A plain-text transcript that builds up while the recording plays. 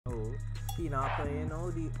He not playing no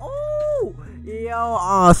D. Oh,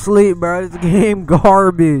 yo, sleep, bro. This game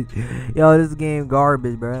garbage. Yo, this game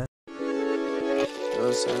garbage, bro. You know what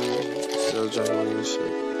I'm saying? Still drinking on this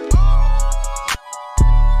shit.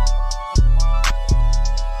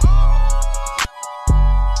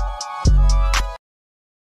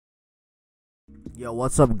 Yo,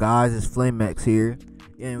 what's up, guys? It's FlameX here,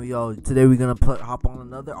 and yo, today we're gonna hop on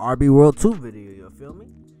another RB World 2 video. You feel me?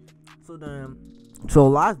 So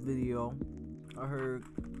last video, I heard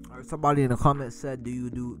somebody in the comments said, do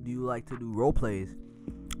you like to do role plays?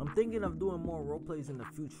 I'm thinking of doing more role plays in the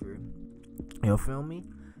future. You feel me?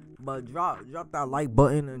 But drop that like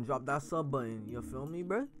button and drop that sub button. You feel me,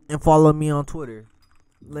 bro? And follow me on Twitter.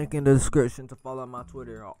 Link in the description to follow my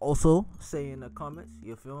Twitter. I'll also say in the comments.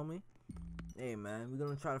 You feel me? Hey man, we're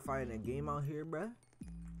gonna try to find a game out here, bruh.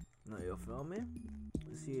 No, you feel me?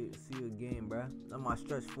 Let's see a game, bruh. I'm my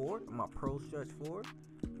stretch 4. I'm my pro stretch 4.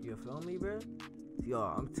 You feel me, bruh? Yo,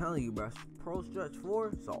 I'm telling you, bruh. Pro stretch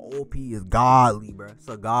 4. So OP is godly, bruh. It's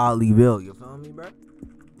a godly build. You feel me, bruh?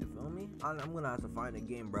 You feel me? I'm gonna have to find a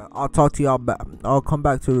game, bruh. I'll talk to y'all back. I'll come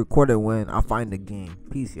back to record it when I find the game.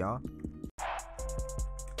 Peace, y'all.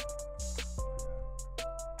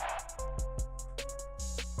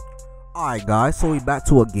 Alright guys, so we back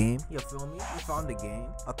to a game, you feel me? We found a game,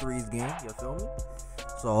 a threes game, you feel me?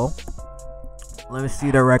 So, let me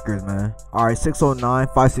see the records, man. Alright, 609,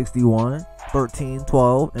 561, 13,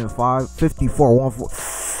 12, and 554, 14.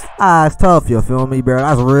 It's tough, you feel me, bro?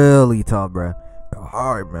 That's really tough, bro.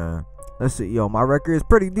 Alright, man. Let's see, yo, my record is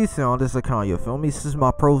pretty decent on this account, you feel me? This is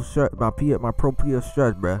my pro stretch, my pro PF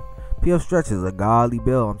stretch, bro. PF stretch is a godly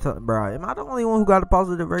build. I'm telling, bro. Am I the only one who got a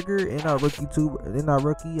positive record? And a rookie too? And a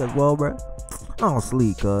rookie as well, bro. I don't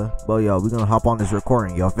sleep, but yo, we gonna hop on this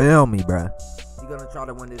recording. Y'all feel me, bro? We gonna try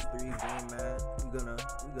to win this threes game, man. We gonna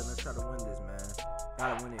try to win this, man.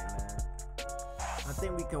 Gotta win it, man. I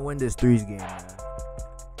think we can win this threes game, man. All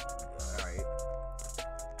right.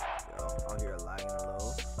 Yo, out here lagging a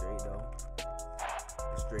little. Straight though.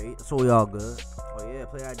 Straight. So we all good. Oh yeah,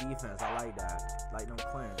 play that defense. I like that. Like them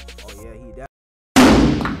clearance. Oh yeah, he that.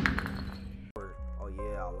 Oh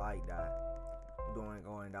yeah, I like that.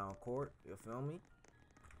 Going down court. You feel me?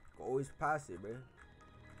 Always pass it, bro.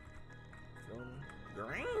 Feel me?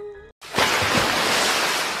 Green.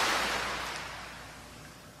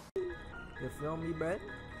 You feel me, bro?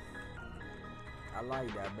 I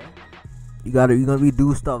like that, bro. You gonna be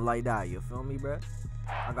do stuff like that. You feel me, bro?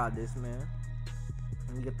 I got this, man.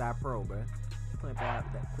 Let me get that pro, bro. Clamp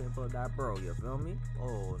up that bro, you feel me?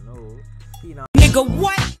 Oh no. He not nigga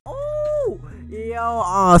what? Oh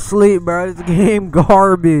yo, sleep, bro. This game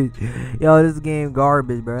garbage. Yo, this game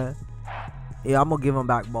garbage, bro. Yeah, I'm gonna give him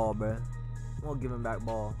back ball, bro. I'm gonna give him back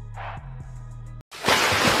ball.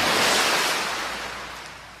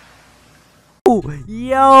 Ooh,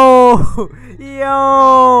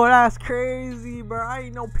 yo, that's crazy, bro. I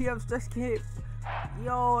ain't no PF stretch kid.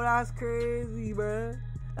 Yo, that's crazy, bro.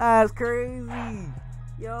 That's crazy.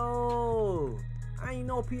 Yo, I ain't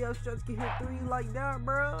know PF stretch can hit 3 like that,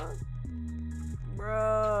 bruh.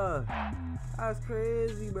 That's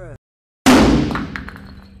crazy, bruh.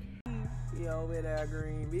 Yo, with that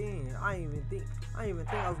green bean, I didn't even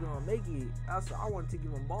think I was gonna make it. I wanted to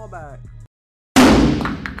give him ball back.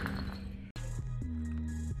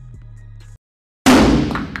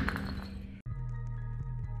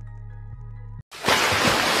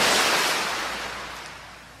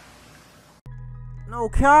 No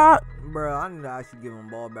cap, bro. I need to actually give him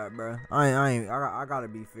ball back, bro. I gotta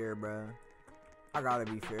be fair, bro. I gotta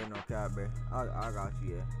be fair, no cap, bro. I got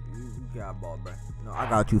you, yeah. You got ball, bro. No, I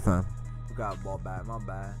got you, fam. You got ball back, my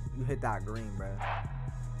bad. You hit that green, bro.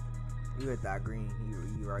 You hit that green. You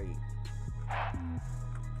right.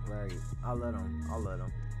 Right. I'll let him. Let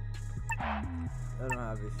him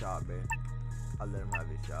have his shot, bro. I'll let him have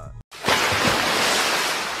his shot.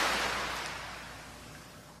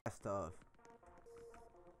 That's tough.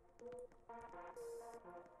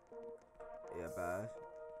 Yeah, Bash.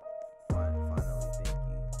 Finally, thank you.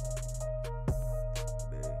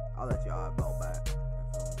 Big. I'll let y'all have ball back.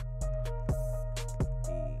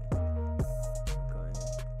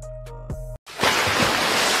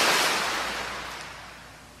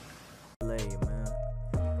 Lay, man.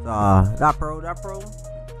 That pro.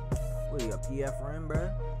 What are you, a PF run, bro?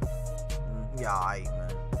 Yeah, alright,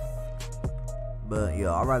 man. But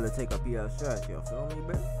yo, I'd rather take a PF stretch. You feel me,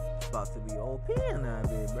 bro? It's about to be OP in that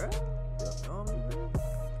bit, bro. You feel me, bro?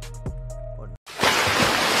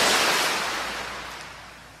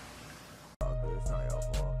 It's not your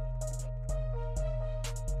fault.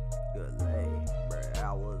 Good lay, bro.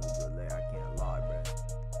 That was a good lay. I can't lie, bro.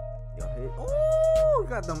 Yo, hit. Oh,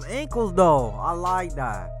 got them ankles though. I like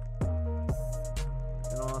that. You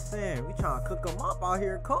know what I'm saying? We trying to cook them up out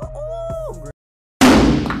here, coach. Ooh,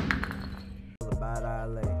 a bad eye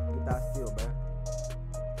leg. Get that steal, man.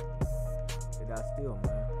 Get that steal,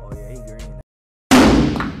 man. Oh yeah, he green.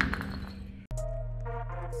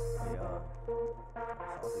 Yeah.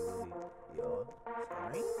 Saucy Bulid. Yeah.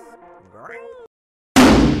 Green.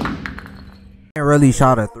 Ain't really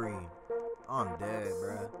shot a 3. I'm dead,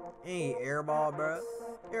 bruh. Ain't airball, bruh.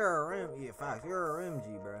 You're a rim. Yeah, facts. You're a rim, G,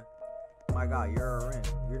 bruh. My God, you're a rim.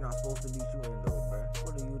 You're not supposed to be shooting though, bruh.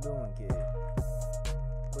 What are you doing, kid?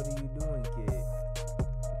 What are you doing, kid?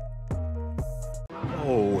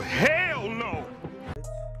 Oh, hell no!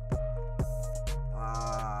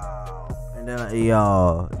 Wow. And then,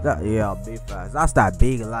 yo, big fast. That's that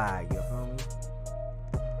big lag, you feel me?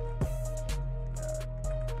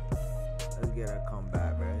 Let's get a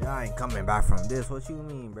comeback, bro. Y'all ain't coming back from this. What you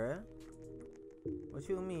mean, bro? What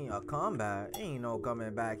you mean, a comeback? Ain't no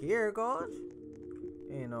coming back here, coach.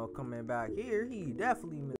 Ain't no coming back here. He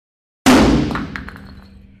definitely missed,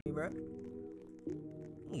 bro.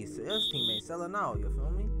 His teammate selling out, you feel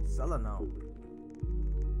me? Selling out.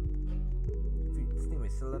 His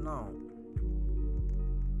teammate selling out.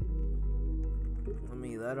 I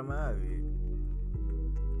mean, let him have it.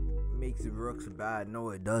 Makes the rooks bad. No,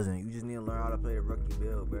 it doesn't. You just need to learn how to play the rookie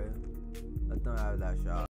build, bro. Let them have that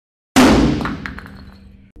shot.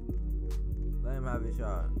 Let him have his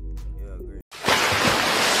shot. Yeah, agree.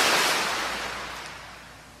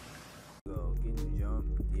 Go. Can you jump?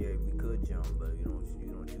 Yeah, we could jump, but you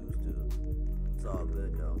don't choose to. It's all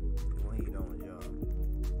good though. When he don't jump,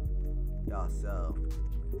 y'all sell.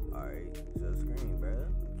 Alright, so screen, bro.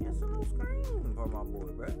 Cancel no screen for my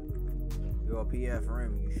boy, bro. You're a PF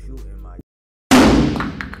rim, you shooting my.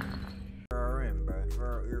 For a rim,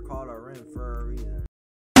 bro. You're called a rim for a reason.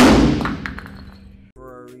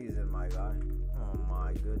 For a reason, my guy. Oh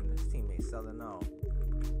my goodness, teammate selling out.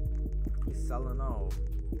 He's selling out.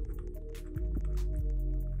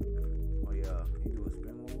 Oh yeah, he do a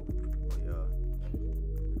spin move. Oh yeah,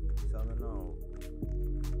 selling out.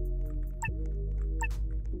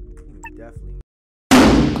 He definitely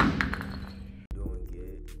doing,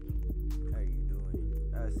 kid. How you doing?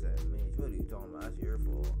 That's that, man. What are you talking about? That's your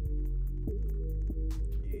fault.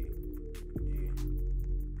 G.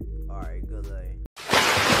 Alright, good lay.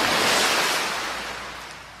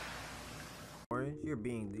 Orange, you're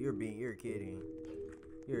kidding.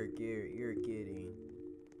 You're kidding.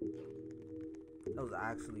 That was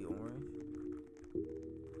actually orange.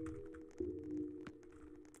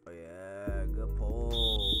 Oh yeah, good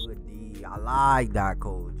pull, good D. I like that,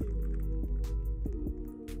 coach.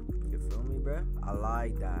 You feel me, bruh? I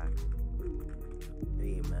like that.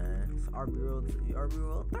 Hey man, it's RB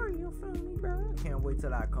Roll 3, you feel me, bruh? Can't wait till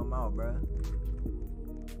that come out, bruh.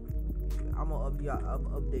 I'm gonna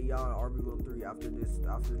update y'all on RB Roll 3 after this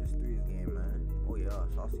 3's game, man. Oh yeah,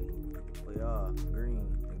 saucy. Oh yeah,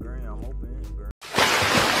 green, I'm open. Green.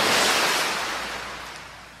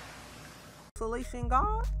 Isolation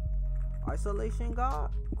God? Isolation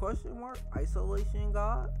God? Question mark? Isolation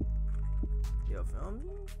God? You feel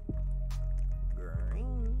me?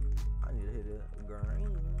 Green. I need to hit a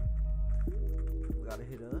green. Gotta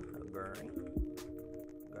hit a green.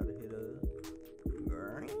 Gotta hit a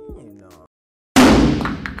green. No.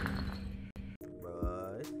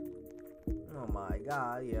 But oh my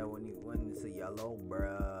God, yeah, when it's a yellow,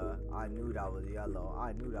 bruh. I knew that was yellow.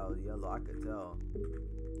 I could tell.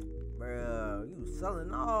 Bruh, you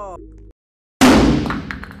selling off.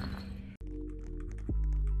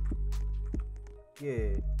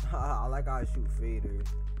 Yeah, I like how I shoot faders.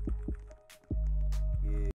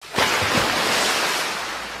 Yeah.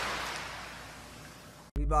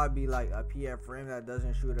 We about to be like a PF frame that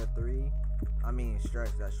doesn't shoot a 3. I mean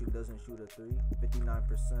stretch that doesn't shoot a 3.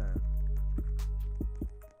 59%.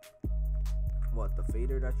 What, the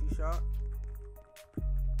fader that you shot?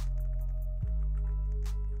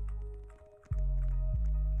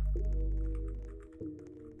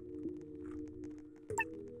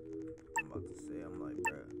 I'm about to say, I'm like,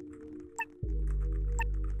 bruh.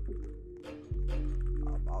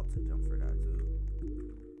 I'm about to jump for that too.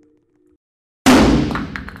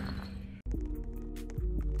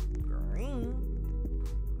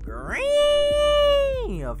 Green.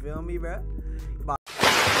 You feel me, bruh?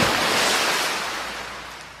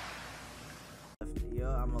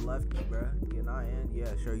 Yeah, I'm a lefty, bruh. Can I end?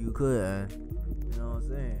 Yeah, sure you could end. You know what I'm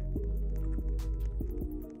saying?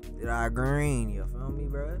 Did I green? You feel me,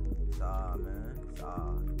 bruh? Saw, man.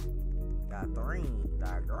 Saw. That green.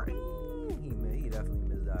 He definitely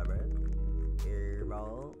missed that, bruh.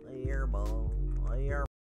 Airball.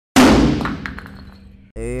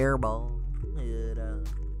 Airball. Hit up.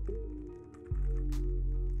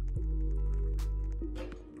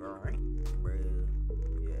 Alright, bruh.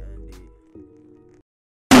 Yeah, indeed.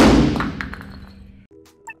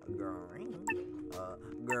 Green.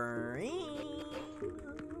 Green.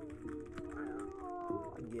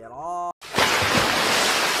 Get off.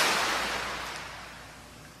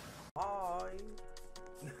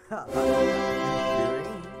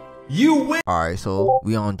 You win. Alright, so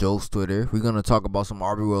we on Jokes Twitter. We're gonna talk about some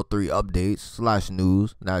RB World 3 updates /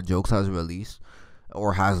 news that Jokes has released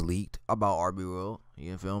or has leaked about RB World.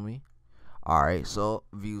 You feel me? Alright, so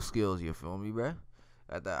view skills, you feel me, bruh?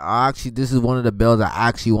 This is one of the builds I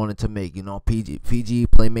actually wanted to make, you know, PG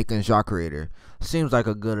playmaking shot creator. Seems like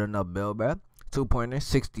a good enough build, bruh. 2-pointer,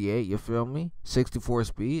 68, you feel me? 64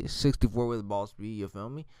 speed, 64 with ball speed, you feel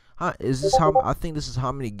me? I think this is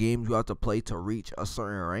how many games you have to play to reach a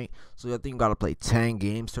certain rank. So I think you gotta play 10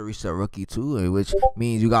 games to reach the rookie 2, which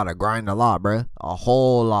means you gotta grind a lot, bruh. A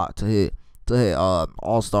whole lot to hit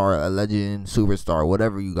all-star, a legend, superstar,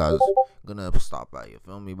 whatever you guys gonna stop at, you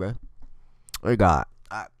feel me, bruh? They got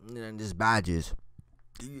and just badges.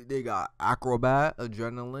 They got acrobat,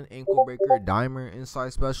 adrenaline, ankle breaker, dimer,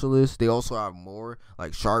 inside specialist. They also have more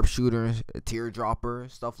like sharpshooters,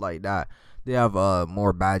 teardropper, stuff like that. They have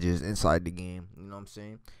more badges inside the game. You know what I'm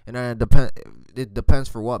saying? And then it depends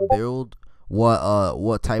for what build,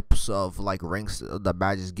 what types of like ranks the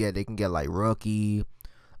badges get. They can get like rookie,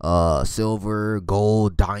 silver,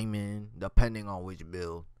 gold, diamond, depending on which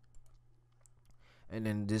build. And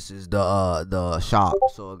then this is the shop.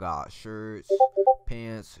 So it got shirts,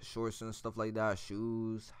 pants, shorts and stuff like that,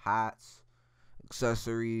 shoes, hats,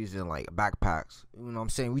 accessories, and like backpacks. You know what I'm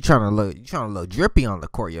saying? You trying to look drippy on the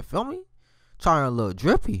court, you feel me? Trying to look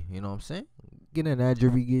drippy, you know what I'm saying? Get in that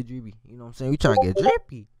drippy, get drippy. You know what I'm saying? We trying to get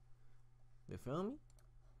drippy. You feel me?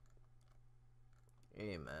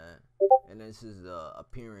 Hey man. And this is the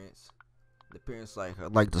appearance. The appearance like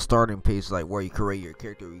the starting page, like where you create your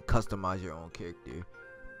character, you customize your own character.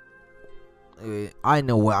 I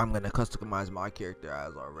know what I'm gonna customize my character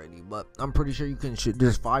as already, but I'm pretty sure you can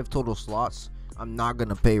there's 5 total slots. I'm not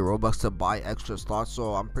gonna pay Robux to buy extra slots,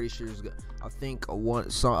 so I'm pretty sure I think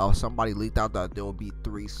somebody leaked out that there will be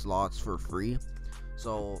 3 slots for free.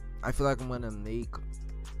 So I feel like I'm probably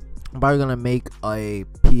gonna make a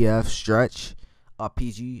PF stretch, a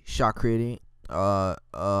PG shot creating,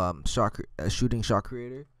 shooting shot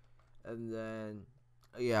creator, and then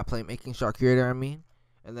making shot creator,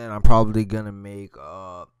 and then I'm probably gonna make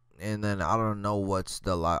and then I don't know what's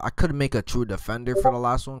the last. I could make a true defender for the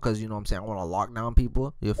last one, because you know what I'm saying, I want to lock down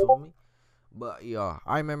people, you feel me? But yeah,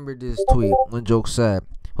 I remember this tweet when Joke said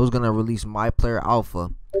who's gonna release my player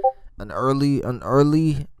alpha early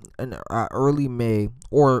May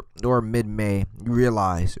or mid-May.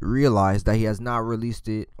 Realize that he has not released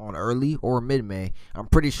it on early or mid-May. I'm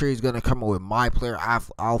pretty sure he's gonna come up with my player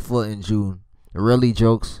alpha in June. Really,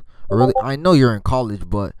 Jokes? Really? I know you're in college,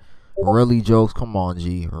 but really, Jokes? Come on,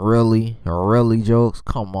 G. Really, Jokes?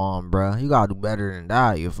 Come on, bruh. You gotta do better than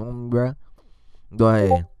that. You feel me, bruh? Go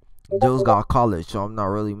ahead. Joe's got college, so I'm not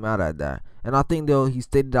really mad at that. And I think he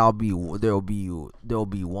stated there'll be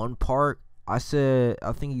one part. He said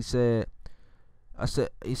the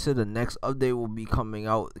next update will be coming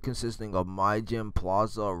out consisting of my gym,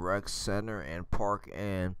 plaza, rec center, and park,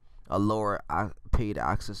 and a lower paid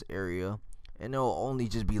access area, and it'll only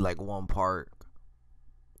just be like one part.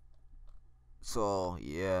 So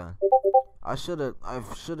yeah, I should have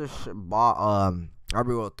bought RB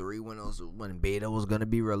World 3 when beta was gonna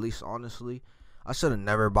be released. Honestly, I should have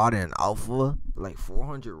never bought it in alpha. Like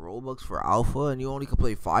 400 Robux for alpha, and you only can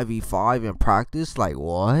play 5v5 in practice. Like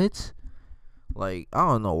what? Like I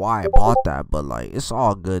don't know why I bought that, but like it's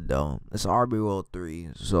all good though. It's RB World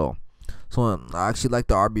 3, so I actually like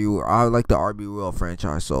the RB World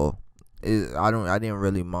franchise. So I didn't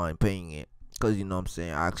really mind paying it, because you know what I'm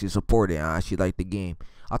saying, I actually support it. I actually like the game.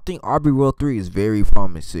 I think RB World 3 is very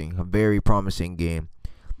promising, a very promising game.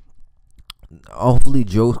 Hopefully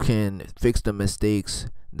Joe can fix the mistakes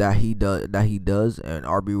that he does and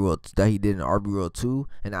RB World that he did in RB World 2,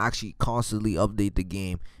 and actually constantly update the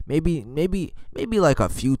game. Maybe like a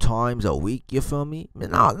few times a week, you feel me?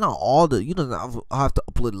 Not all the, you don't have to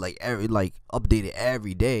upload update it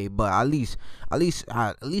every day, but at least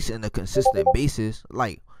in a consistent basis,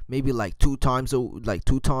 like maybe like 2 times a week.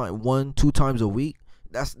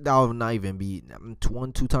 That would not even be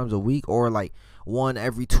 1-2 times a week, or like 1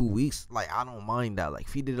 every 2 weeks. Like I don't mind that. Like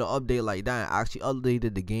if he did an update like that and actually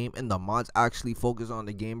updated the game, and the mods actually focus on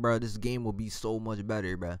the game, bro, this game will be so much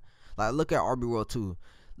better, bro. Like look at RB World 2.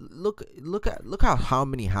 look how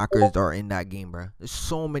many hackers are in that game, bro. There's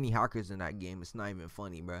so many hackers in that game. It's not even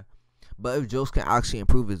funny, bro. But if Jokes can actually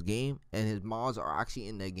improve his game and his mods are actually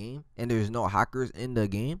in the game and there's no hackers in the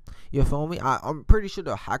game, you feel me? I'm pretty sure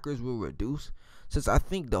the hackers will reduce. Since I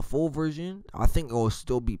think the full version, I think it will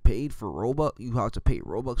still be paid for Robux. You have to pay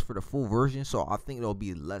Robux for the full version, so I think there'll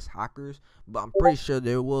be less hackers. But I'm pretty sure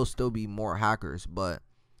there will still be more hackers. But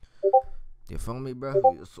you feel me, bro?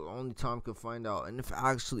 It's the only time can find out. And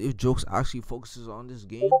if Jokes actually focuses on this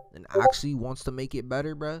game and actually wants to make it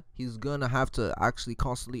better, bro, he's gonna have to actually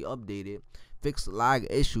constantly update it, fix lag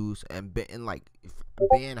issues, and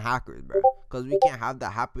ban hackers, bro. Because we can't have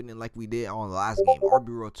that happening like we did on the last game, RB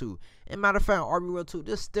World 2. And matter of fact, RB World 2,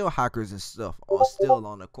 there's still hackers and stuff still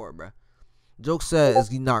on the court, bro. Joke says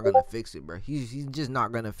he's not gonna fix it, bro. He's just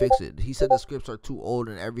not gonna fix it. He said the scripts are too old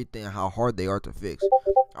and everything, how hard they are to fix.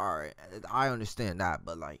 Alright, I understand that,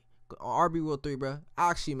 but like on RB World 3, bro,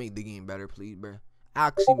 actually make the game better, please, bro.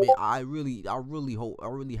 Actually make, I really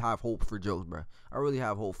have hope for Jokes, bro. I really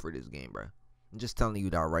have hope for this game, bro. I'm just telling you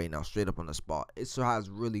that right now, straight up on the spot. It still has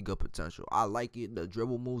really good potential. I like it. The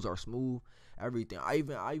dribble moves are smooth. Everything. I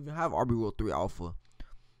even have RB World 3 Alpha.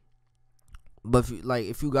 But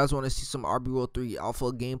if you guys want to see some RB World 3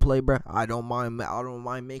 Alpha gameplay, bro, I don't mind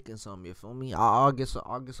making some. You feel me? I'll get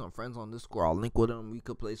some friends on Discord. I'll link with them. We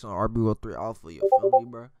could play some RB World 3 Alpha. You feel me,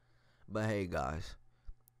 bro? But hey, guys,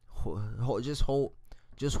 just hope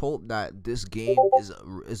that this game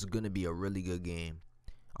is gonna be a really good game.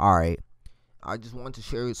 All right. I just want to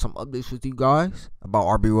share some updates with you guys about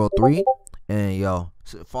RB World 3. And yo,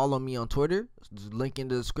 so follow me on Twitter. Link in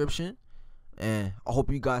the description. And I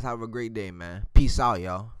hope you guys have a great day, man. Peace out,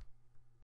 y'all.